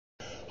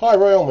Hi,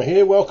 Aylmer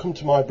here. Welcome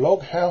to my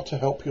blog, How to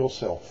Help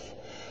Yourself.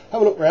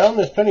 Have a look round.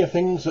 There's plenty of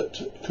things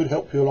that could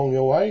help you along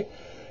your way.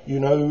 You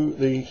know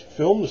the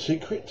film The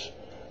Secret,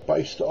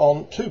 based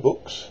on two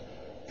books,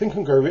 Think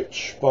and Grow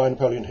Rich by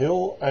Napoleon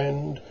Hill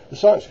and The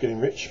Science of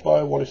Getting Rich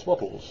by Wallace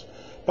Wattles.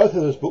 Both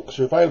of those books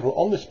are available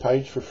on this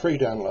page for free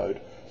download,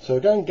 so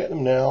go and get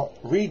them now,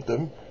 read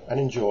them and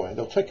enjoy.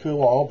 They'll take you a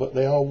while, but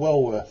they are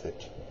well worth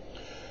it.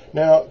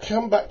 Now,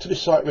 come back to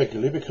this site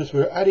regularly because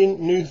we're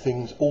adding new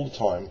things all the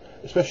time,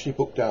 especially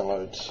book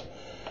downloads.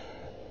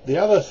 The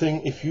other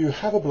thing, if you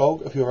have a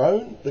blog of your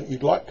own that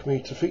you'd like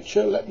me to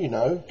feature, let me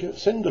know,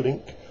 send a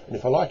link, and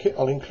if I like it,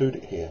 I'll include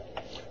it here.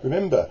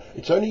 Remember,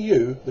 it's only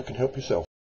you that can help yourself.